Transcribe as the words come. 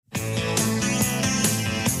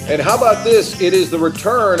And how about this? It is the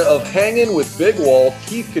return of hanging with Big Walt,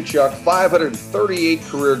 Keith Tkachuk, 538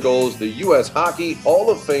 career goals, the U.S. Hockey Hall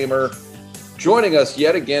of Famer, joining us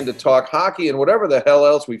yet again to talk hockey and whatever the hell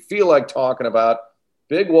else we feel like talking about.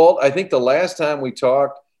 Big Walt, I think the last time we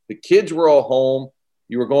talked, the kids were all home.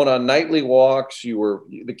 You were going on nightly walks.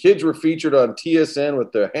 The kids were featured on TSN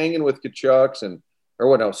with the Hanging with Tkachuks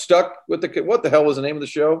Stuck with the, what the hell was the name of the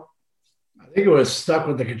show? I think it was Stuck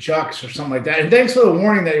with the Tkachuks or something like that. And thanks for the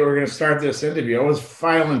warning that you were going to start this interview. I was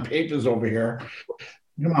filing papers over here.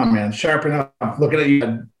 Come on, man. Sharpen up. Looking at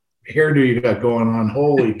you, hairdo you got going on.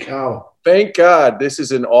 Holy cow. Thank God this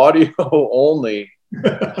is an audio-only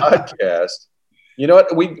podcast. You know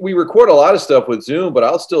what? We record a lot of stuff with Zoom, but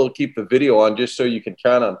I'll still keep the video on just so you can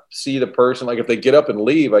kind of see the person. Like if they get up and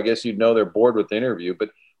leave, I guess you'd know they're bored with the interview. But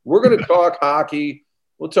we're going to talk hockey.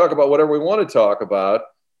 We'll talk about whatever we want to talk about.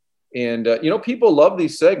 And, people love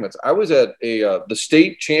these segments. I was at the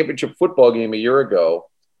state championship football game a year ago.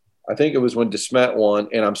 I think it was when DeSmet won,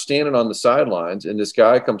 and I'm standing on the sidelines, and this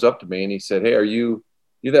guy comes up to me, and he said, "Hey, are you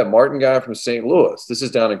that Martin guy from St. Louis? This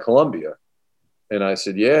is down in Columbia." And I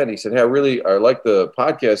said, "Yeah." And he said, "Hey, I like the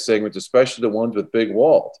podcast segments, especially the ones with Big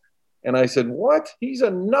Walt." And I said, "What? He's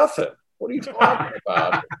a nothing. What are you talking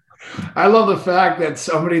about?" I love the fact that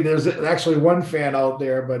there's actually one fan out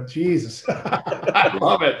there, but Jesus, I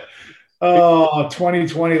love it. Oh,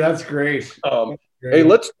 2020, that's great. Hey,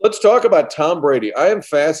 let's talk about Tom Brady. I am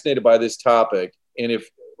fascinated by this topic. And if,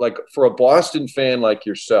 like, for a Boston fan like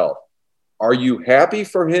yourself, are you happy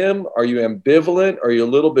for him? Are you ambivalent? Are you a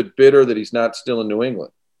little bit bitter that he's not still in New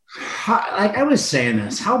England? Like I was saying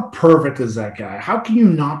this, how perfect is that guy? How can you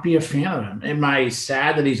not be a fan of him? Am I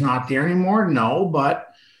sad that he's not there anymore? No, but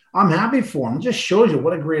I'm happy for him. It just shows you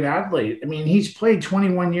what a great athlete. I mean, he's played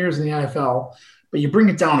 21 years in the NFL, but you bring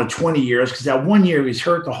it down to 20 years because that 1 year he's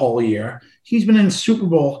hurt the whole year. He's been in the Super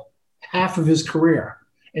Bowl half of his career.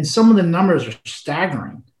 And some of the numbers are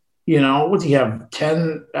staggering. What's he have?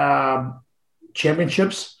 10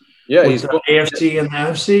 championships? Yeah, he's the AFC and the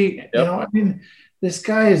NFC. Yep. This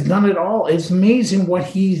guy has done it all. It's amazing what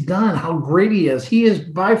he's done, how great he is. He is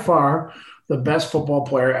by far the best football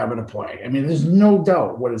player ever to play. I mean, there's no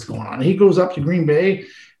doubt what is going on. He goes up to Green Bay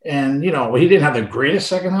and, he didn't have the greatest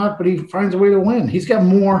second half, but he finds a way to win. He's got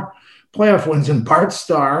more playoff wins than Bart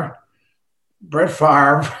Starr, Brett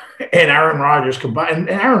Favre, and Aaron Rodgers combined. And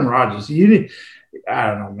Aaron Rodgers, I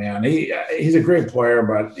don't know, man. He's a great player,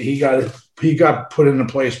 but he got put into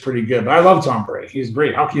place pretty good. But I love Tom Brady. He's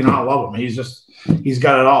great. How can you not love him? He's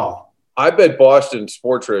got it all. I bet Boston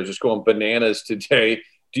sports writers just going bananas today.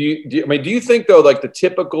 Do you think, though, like the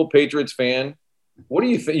typical Patriots fan, what do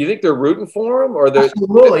you think? You think they're rooting for him?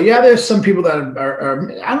 Absolutely. Yeah, there's some people that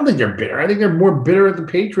are I don't think they're bitter. I think they're more bitter at the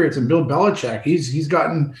Patriots and Bill Belichick. He's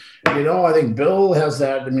gotten, I think Bill has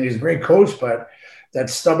that. I mean, he's a great coach, but that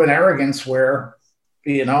stubborn arrogance where,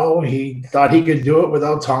 he thought he could do it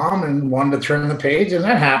without Tom and wanted to turn the page, and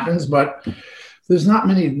that happens, but there's not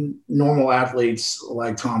many normal athletes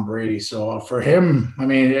like Tom Brady. So for him, I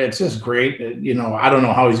mean, it's just great. I don't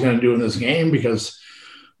know how he's going to do in this game because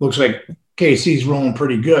looks like KC's rolling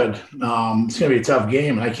pretty good. It's going to be a tough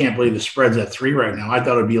game, and I can't believe the spread's at 3 right now. I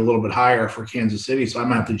thought it would be a little bit higher for Kansas City, so I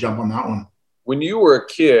might have to jump on that one. When you were a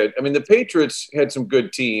kid, I mean, the Patriots had some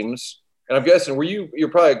good teams. And I'm guessing, you're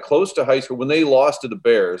probably close to high school when they lost to the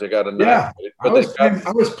Bears. They got a yeah. I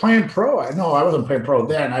was playing pro. I wasn't playing pro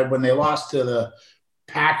then. When they lost to the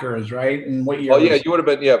Packers, right? And what year? Oh yeah, you would have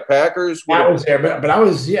been Packers. I was there, but I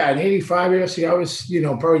was in '85. I was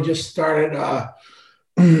probably just started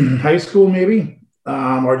high school maybe,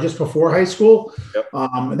 or just before high school. Yep.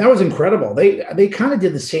 And that was incredible. They kind of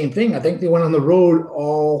did the same thing. I think they went on the road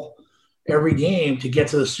every game to get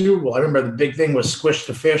to the Super Bowl. I remember the big thing was squish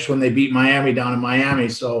the fish when they beat Miami down in Miami.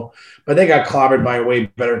 So, but they got clobbered by a way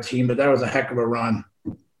better team, but that was a heck of a run.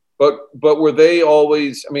 But were they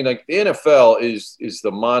always, I mean, like the NFL is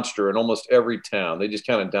the monster in almost every town. They just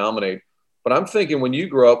kind of dominate. But I'm thinking when you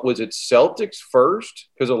grew up, was it Celtics first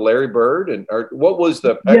because of Larry Bird? Or what was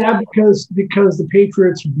the – Yeah, because the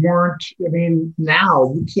Patriots weren't – I mean,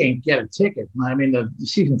 now you can't get a ticket. I mean, the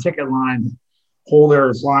season ticket line –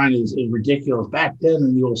 holders line is ridiculous. Back then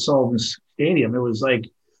in the old Sullivan Stadium, it was like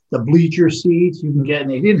the bleacher seats you can get, and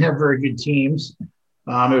they didn't have very good teams. It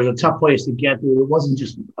was a tough place to get to. It wasn't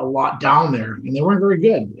just a lot down there, and they weren't very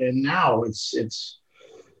good. And now it's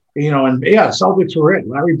Celtics were it.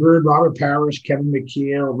 Larry Bird, Robert Parrish, Kevin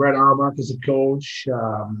McHale, Red Auerbach as a coach.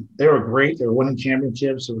 They were great. They were winning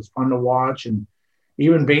championships. It was fun to watch, and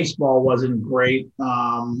even baseball wasn't great.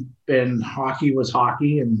 And hockey was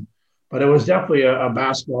hockey, but it was definitely a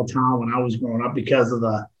basketball town when I was growing up because of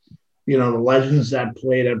the the legends that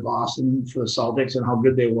played at Boston for the Celtics and how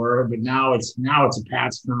good they were. But now it's a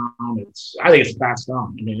Pats town. I think it's a Pats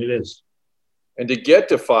town. I mean, it is. And to get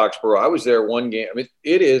to Foxborough, I was there one game. I mean,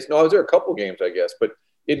 I was there a couple games, I guess, but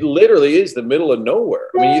it literally is the middle of nowhere.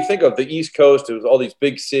 I mean, you think of the East Coast, it was all these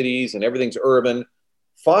big cities and everything's urban.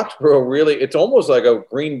 Foxborough really, it's almost like a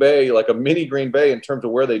Green Bay, like a mini Green Bay in terms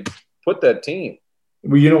of where they put that team.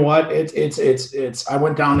 Well, you know what? It's. I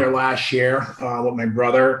went down there last year with my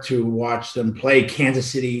brother to watch them play Kansas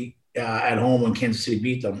City at home when Kansas City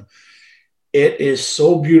beat them. It is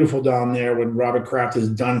so beautiful down there what Robert Kraft has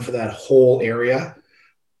done for that whole area.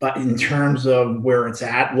 But in terms of where it's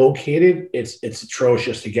located, it's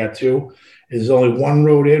atrocious to get to. There's only one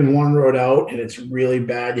road in, one road out, and it's really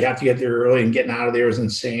bad. You have to get there early, and getting out of there is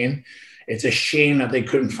insane. It's a shame that they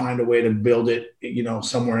couldn't find a way to build it,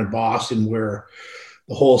 somewhere in Boston where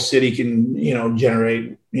the whole city can,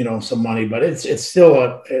 generate, some money. But it's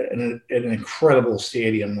still an incredible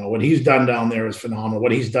stadium, though. What he's done down there is phenomenal.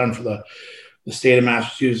 What he's done for the state of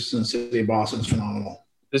Massachusetts and city of Boston is phenomenal.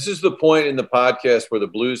 This is the point in the podcast where the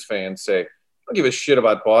Blues fans say, don't give a shit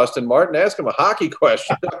about Boston. Martin, ask him a hockey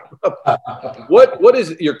question. What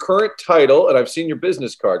is your current title? And I've seen your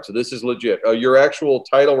business card, so this is legit. Your actual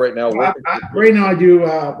title right now? Right now I do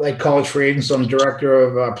like college free agents. So I'm director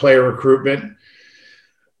of player recruitment,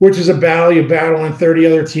 which is a battle. You're battling 30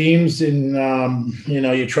 other teams, and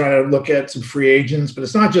you try to look at some free agents. But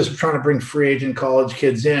it's not just trying to bring free agent college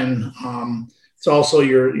kids in. It's also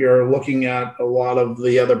you're looking at a lot of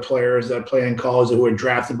the other players that play in college who are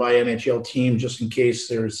drafted by NHL teams, just in case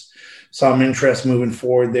there's some interest moving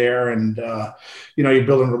forward there. And you're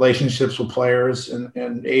building relationships with players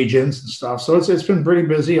and agents and stuff. So it's been pretty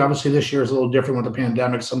busy. Obviously, this year is a little different with the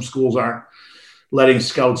pandemic. Some schools aren't letting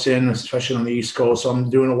scouts in, especially on the East Coast. So I'm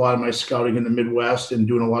doing a lot of my scouting in the Midwest and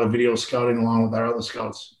doing a lot of video scouting along with our other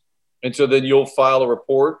scouts. And so then you'll file a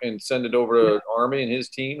report and send it over to Army and his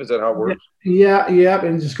team? Is that how it works? Yeah.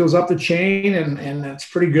 And it just goes up the chain, and that's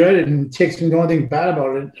pretty good. And it takes me, the only thing bad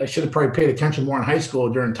about it, I should have probably paid attention more in high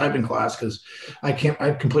school during typing class because I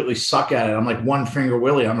completely suck at it. I'm like one finger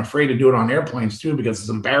Willie. I'm afraid to do it on airplanes too because it's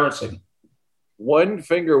embarrassing. One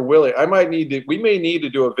finger Willie. We may need to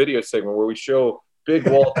do a video segment where we show Big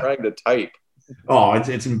Walt trying to type. Oh,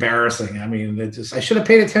 it's embarrassing. I mean, I should have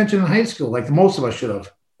paid attention in high school, like most of us should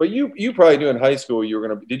have. But you probably knew in high school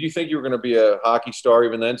did you think you were going to be a hockey star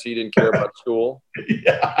even then, so you didn't care about school?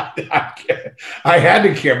 Yeah, I had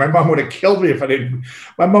to care. My mom would have killed me if I didn't.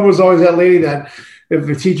 My mom was always that lady that if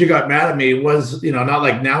the teacher got mad at me, it was, not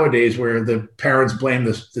like nowadays where the parents blame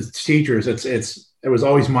the teachers. It was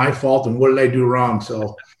always my fault, and what did I do wrong?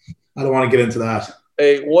 So I don't want to get into that.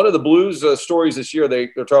 Hey, one of the Blues stories this year, they're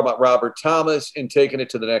talking about Robert Thomas and taking it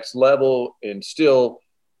to the next level, and still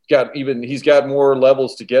he's got more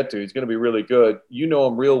levels to get to. He's going to be really good. You know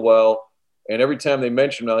him real well. And every time they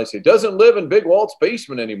mention him, they say, doesn't live in Big Walt's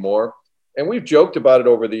basement anymore. And we've joked about it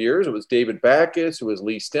over the years. It was David Backus. It was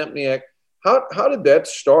Lee Stempniak. How did that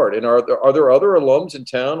start? And are there other alums in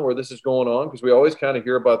town where this is going on? Because we always kind of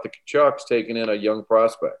hear about the Tkachuks taking in a young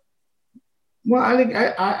prospect. Well, I think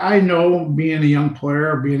I know being a young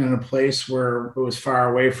player, being in a place where it was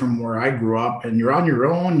far away from where I grew up, and you're on your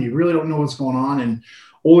own, you really don't know what's going on. And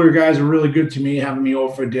older guys are really good to me, having me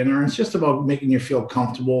over for dinner. It's just about making you feel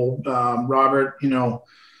comfortable. Robert,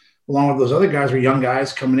 along with those other guys, were young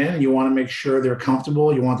guys coming in, and you want to make sure they're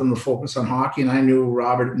comfortable. You want them to focus on hockey. And I knew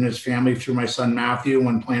Robert and his family through my son Matthew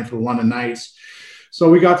when playing for the London Knights.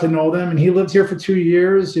 So we got to know them, and he lived here for 2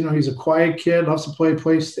 years. He's a quiet kid, loves to play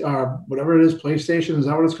whatever it is, PlayStation. Is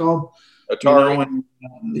that what it's called? Atari.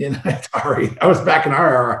 Atari. I was back in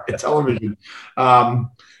our television.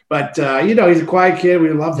 But he's a quiet kid.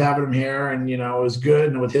 We loved having him here, and, it was good.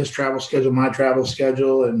 And with his travel schedule, my travel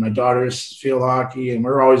schedule, and my daughter's field hockey, and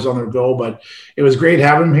we're always on the go. But it was great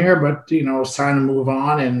having him here. But, it's time to move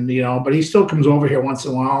on. And, but he still comes over here once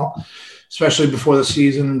in a while, especially before the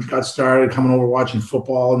season got started, coming over, watching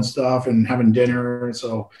football and stuff and having dinner.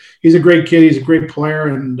 So he's a great kid. He's a great player.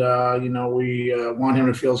 And, we want him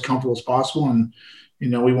to feel as comfortable as possible. And,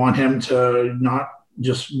 we want him to not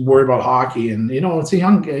just worry about hockey. And, it's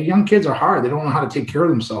young kids are hard. They don't know how to take care of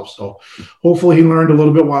themselves. So hopefully he learned a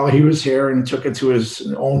little bit while he was here and took it to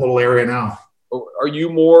his own little area now. Are you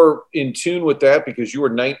more in tune with that because you were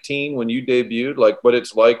 19 when you debuted, like what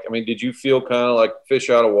it's like? I mean, did you feel kind of like fish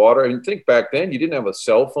out of water? And think back then, you didn't have a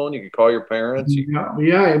cell phone. You could call your parents. Yeah.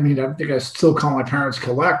 I mean, I think I still call my parents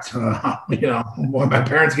collect. When my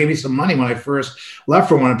parents gave me some money when I first left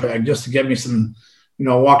for Winnipeg just to get me some,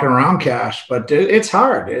 walking around cash. But it's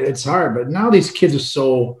hard. It's hard. But now these kids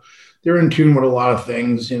are they're in tune with a lot of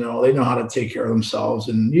things. They know how to take care of themselves,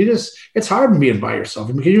 and it's hard being by yourself.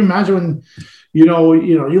 I mean, can you imagine when,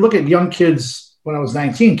 you look at young kids when I was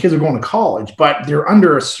 19, kids are going to college, but they're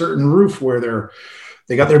under a certain roof where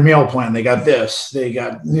they got their meal plan, they got this, they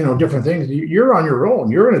got, different things. You're on your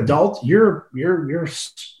own. You're an adult. You're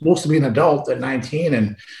supposed to be an adult at 19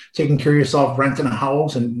 and taking care of yourself, renting a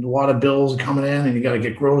house and a lot of bills coming in, and you got to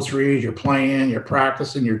get groceries, you're playing, you're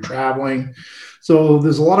practicing, you're traveling. So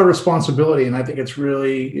there's a lot of responsibility, and I think it's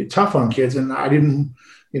really tough on kids. And I didn't,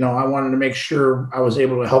 I wanted to make sure I was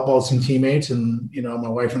able to help out some teammates and, my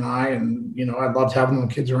wife and I, and, I loved having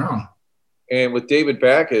the kids around. And with David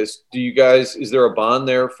Backus, is there a bond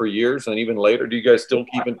there for years and even later? Do you guys still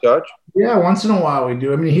keep in touch? Yeah, once in a while we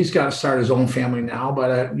do. I mean, he's got to start his own family now,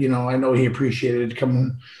 but I know he appreciated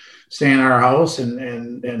coming, staying in our house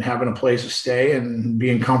and having a place to stay and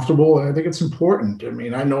being comfortable. And I think it's important. I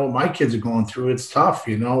mean, I know what my kids are going through. It's tough,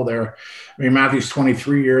 Matthew's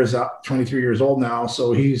 23 years old now,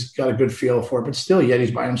 so he's got a good feel for it, but still, yet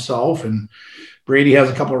he's by himself, and Brady has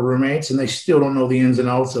a couple of roommates, and they still don't know the ins and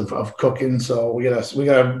outs of cooking. So we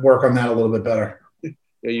gotta work on that a little bit better.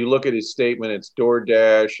 Yeah, you look at his statement; it's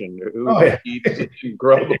DoorDash and Uber Eats and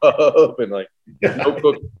Grubhub and no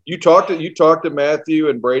cook. You talk to Matthew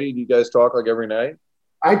and Brady. Do you guys talk like every night?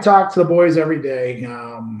 I talk to the boys every day.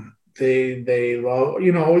 They love,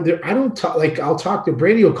 I don't talk, I'll talk to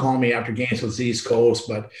Brady. Will call me after games with the East Coast,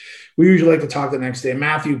 but we usually like to talk the next day.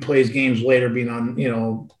 Matthew plays games later, being on,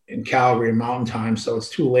 in Calgary and Mountain Time, so it's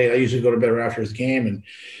too late. I usually go to bed right after his game, and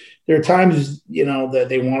there are times, that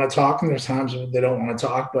they want to talk, and there's times they don't want to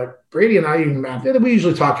talk. But Brady and I, even Matthew, we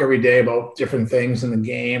usually talk every day about different things in the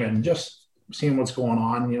game and just seeing what's going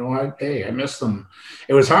on. I miss them.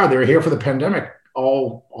 It was hard. They were here for the pandemic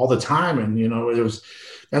all the time, and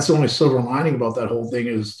that's the only silver lining about that whole thing,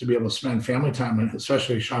 is to be able to spend family time, and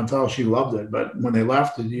especially Chantal, she loved it. But when they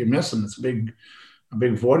left, you miss them. It's a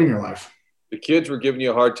big void in your life. The kids were giving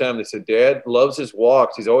you a hard time. They said, Dad loves his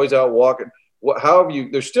walks. He's always out walking. How have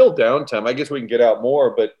you? There's still downtime. I guess we can get out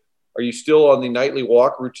more, but are you still on the nightly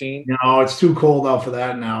walk routine? No, it's too cold out for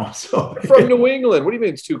that now. So from New England, what do you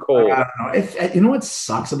mean it's too cold? I don't know. You know what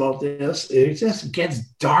sucks about this? It just gets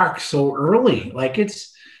dark so early.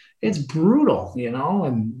 It's brutal,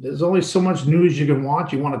 and there's only so much news you can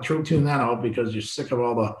watch. You want to tune that out because you're sick of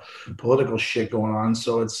all the political shit going on.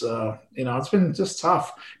 So it's, it's been just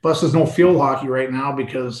tough. Plus, there's no field hockey right now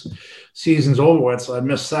because season's over with, so I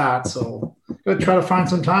miss that. So I'm going to try to find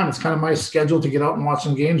some time. It's kind of my schedule to get out and watch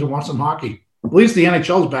some games and watch some hockey. At least the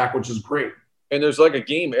NHL's back, which is great. And there's like a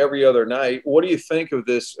game every other night. What do you think of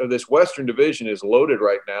this? This Western Division is loaded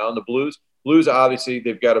right now, and the Blues, obviously,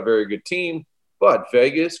 they've got a very good team. But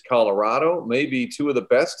Vegas, Colorado, maybe two of the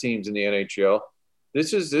best teams in the NHL.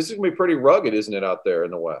 This is going to be pretty rugged, isn't it, out there in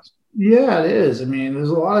the West? Yeah, it is. I mean, there's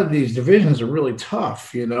a lot of these divisions are really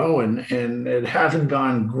tough, and it hasn't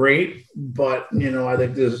gone great. But, I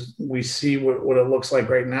think we see what it looks like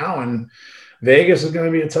right now. And Vegas is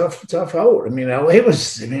going to be a tough out. I mean, LA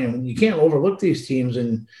you can't overlook these teams,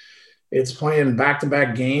 and it's playing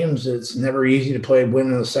back-to-back games. It's never easy to win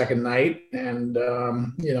in the second night. And,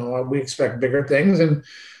 we expect bigger things. And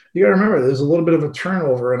you got to remember, there's a little bit of a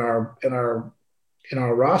turnover in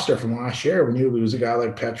our roster from last year. When you lose a guy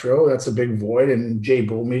like Petro, that's a big void. And Jay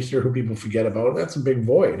Bullmeister, who people forget about, that's a big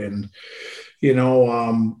void. And,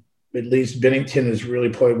 at least Bennington has really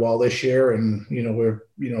played well this year. And,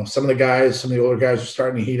 some of the older guys are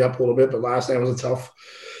starting to heat up a little bit. But last night was a tough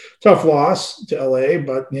loss to LA,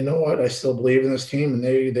 but you know what? I still believe in this team, and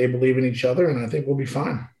they believe in each other, and I think we'll be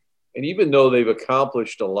fine. And even though they've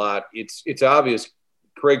accomplished a lot, it's obvious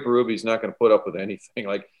Craig Berube's not going to put up with anything.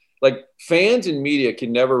 Like fans and media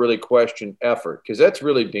can never really question effort because that's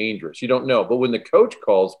really dangerous. You don't know. But when the coach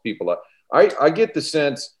calls people up, I get the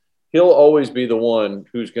sense he'll always be the one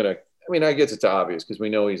who's going to – I mean, I guess it's obvious because we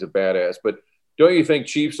know he's a badass. But don't you think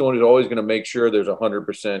Chief's the one who's always going to make sure there's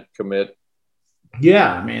 100% commit?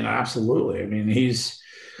 Yeah, I mean, absolutely. I mean, he's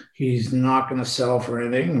not going to settle for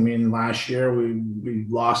anything. I mean, last year we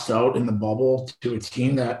lost out in the bubble to a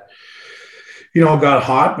team that, got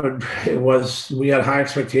hot, but we had high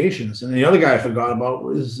expectations. And the other guy I forgot about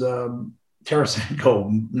was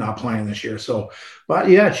Tarasenko not playing this year. So, but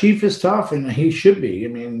yeah, Chief is tough, and he should be. I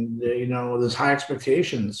mean, there's high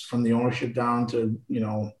expectations from the ownership down to,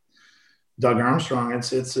 Doug Armstrong.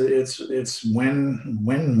 It's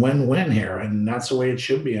win here, and that's the way it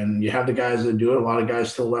should be. And you have the guys that do it. A lot of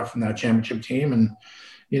guys still left from that championship team, and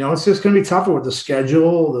it's just going to be tougher with the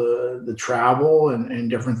schedule, the travel and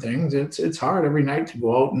different things, it's hard every night to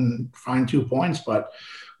go out and find 2 points, but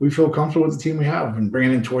we feel comfortable with the team we have. And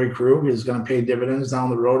bringing in Torrey Krug is going to pay dividends down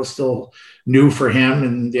the road. It's still new for him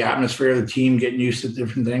and the atmosphere of the team, getting used to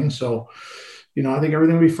different things. So, I think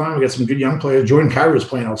everything will be fine. We got some good young players. Jordan Kyrou is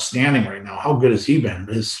playing outstanding right now. How good has he been?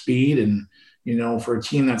 His speed and, for a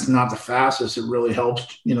team that's not the fastest, it really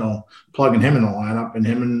helps, plugging him in the lineup. And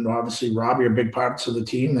him and obviously Robbie are big parts of the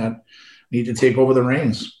team that need to take over the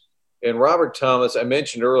reins. And Robert Thomas, I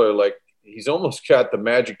mentioned earlier, like he's almost got the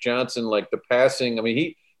Magic Johnson, like the passing. I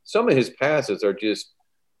mean, some of his passes are just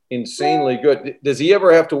insanely good. Does he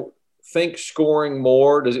ever have to think scoring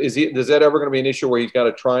more? Does that ever going to be an issue where he's got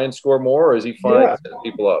to try and score more, or is he fine setting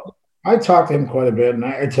people up? I talk to him quite a bit, and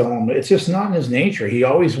I tell him it's just not in his nature. He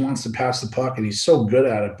always wants to pass the puck, and he's so good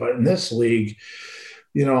at it. But in this league,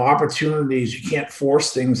 opportunities, you can't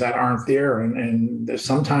force things that aren't there. And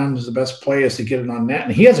sometimes the best play is to get it on net.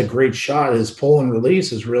 And he has a great shot. His pull and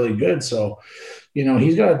release is really good. So,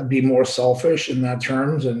 he's got to be more selfish in that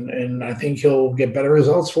terms. And I think he'll get better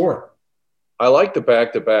results for it. I like the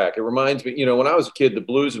back-to-back. It reminds me, when I was a kid, the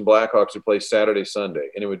Blues and Blackhawks would play Saturday, Sunday.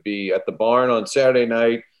 And it would be at the barn on Saturday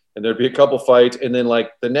night. And there'd be a couple fights. And then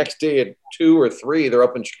like the next day at 2 or 3, they're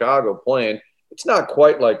up in Chicago playing. It's not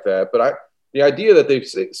quite like that. But the idea that they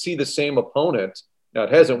see the same opponent, now it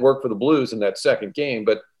hasn't worked for the Blues in that second game,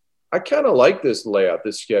 but I kind of like this layout,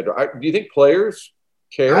 this schedule. Do you think players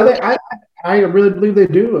care? I really believe they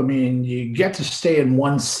do. I mean, you get to stay in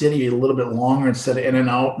one city a little bit longer instead of in and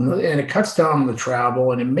out, and it cuts down on the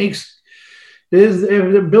travel, and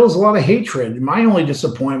it builds a lot of hatred. My only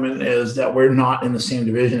disappointment is that we're not in the same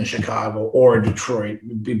division as Chicago or Detroit,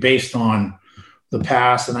 based on the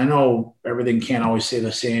past. And I know everything can't always stay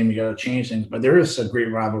the same. You got to change things, but there is a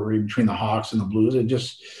great rivalry between the Hawks and the Blues. It'd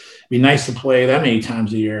just be nice to play that many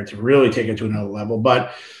times a year to really take it to another level.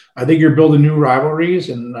 But I think you're building new rivalries,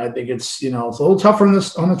 and I think it's, it's a little tougher on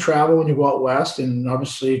the travel when you go out west. And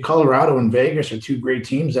obviously Colorado and Vegas are 2 great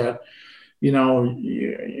teams that, in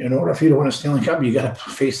order for you to win a Stanley Cup, you got to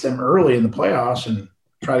face them early in the playoffs and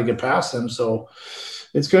try to get past them. So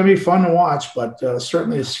it's going to be fun to watch, but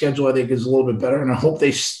certainly the schedule, I think, is a little bit better, and I hope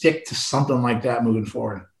they stick to something like that moving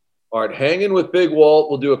forward. All right, hang in with Big Walt.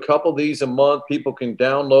 We'll do a couple of these a month. People can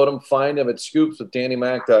download them, find them at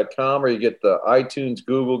scoopswithdannymac.com, or you get the iTunes,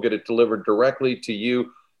 Google, get it delivered directly to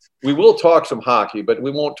you. We will talk some hockey, but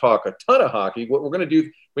we won't talk a ton of hockey. What we're going to do,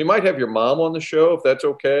 we might have your mom on the show, if that's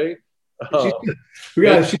okay.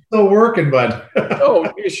 She's still working, bud.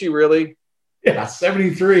 Oh, is she really? Yeah,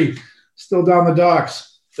 73. Still down the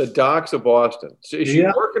docks. The docks of Boston. So is she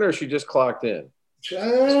working, or is she just clocked in?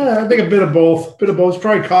 I think a bit of both. It's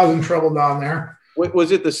probably causing trouble down there.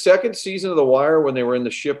 Was it the second season of The Wire when they were in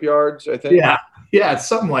the shipyards, I think? Yeah, it's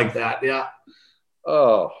something like that, yeah.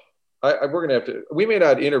 Oh, we're going to have to – we may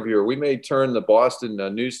not interview her. We may turn the Boston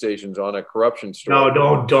news stations on a corruption story.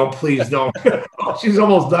 No, don't. Please don't. She's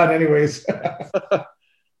almost done anyways.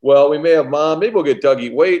 Well, we may have Mom. Maybe we'll get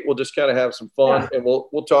Dougie Waite. We'll just kind of have some fun, and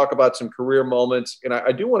we'll talk about some career moments. And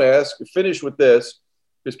I do want to finish with this,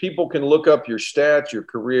 because people can look up your stats, your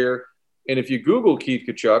career. And if you Google Keith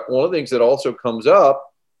Tkachuk, one of the things that also comes up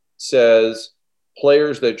says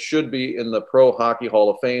players that should be in the Pro Hockey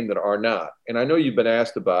Hall of Fame that are not. And I know you've been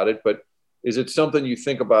asked about it, but is it something you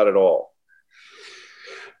think about at all?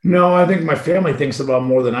 No, I think my family thinks about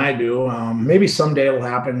more than I do. Maybe someday it'll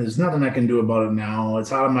happen. There's nothing I can do about it now.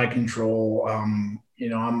 It's out of my control.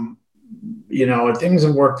 Things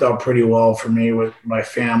have worked out pretty well for me with my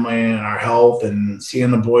family and our health, and seeing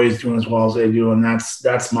the boys doing as well as they do. And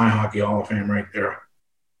that's my Hockey Hall of Fame right there.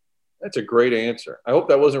 That's a great answer. I hope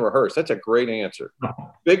that wasn't rehearsed. That's a great answer.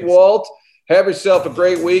 Big Walt, have yourself a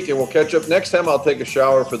great week, and we'll catch up next time. I'll take a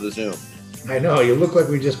shower for the Zoom. I know. You look like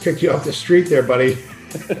we just picked you off the street there, buddy.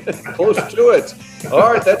 Close to it.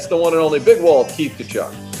 All right, that's the one and only Big Walt, Keith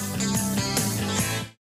Tkachuk.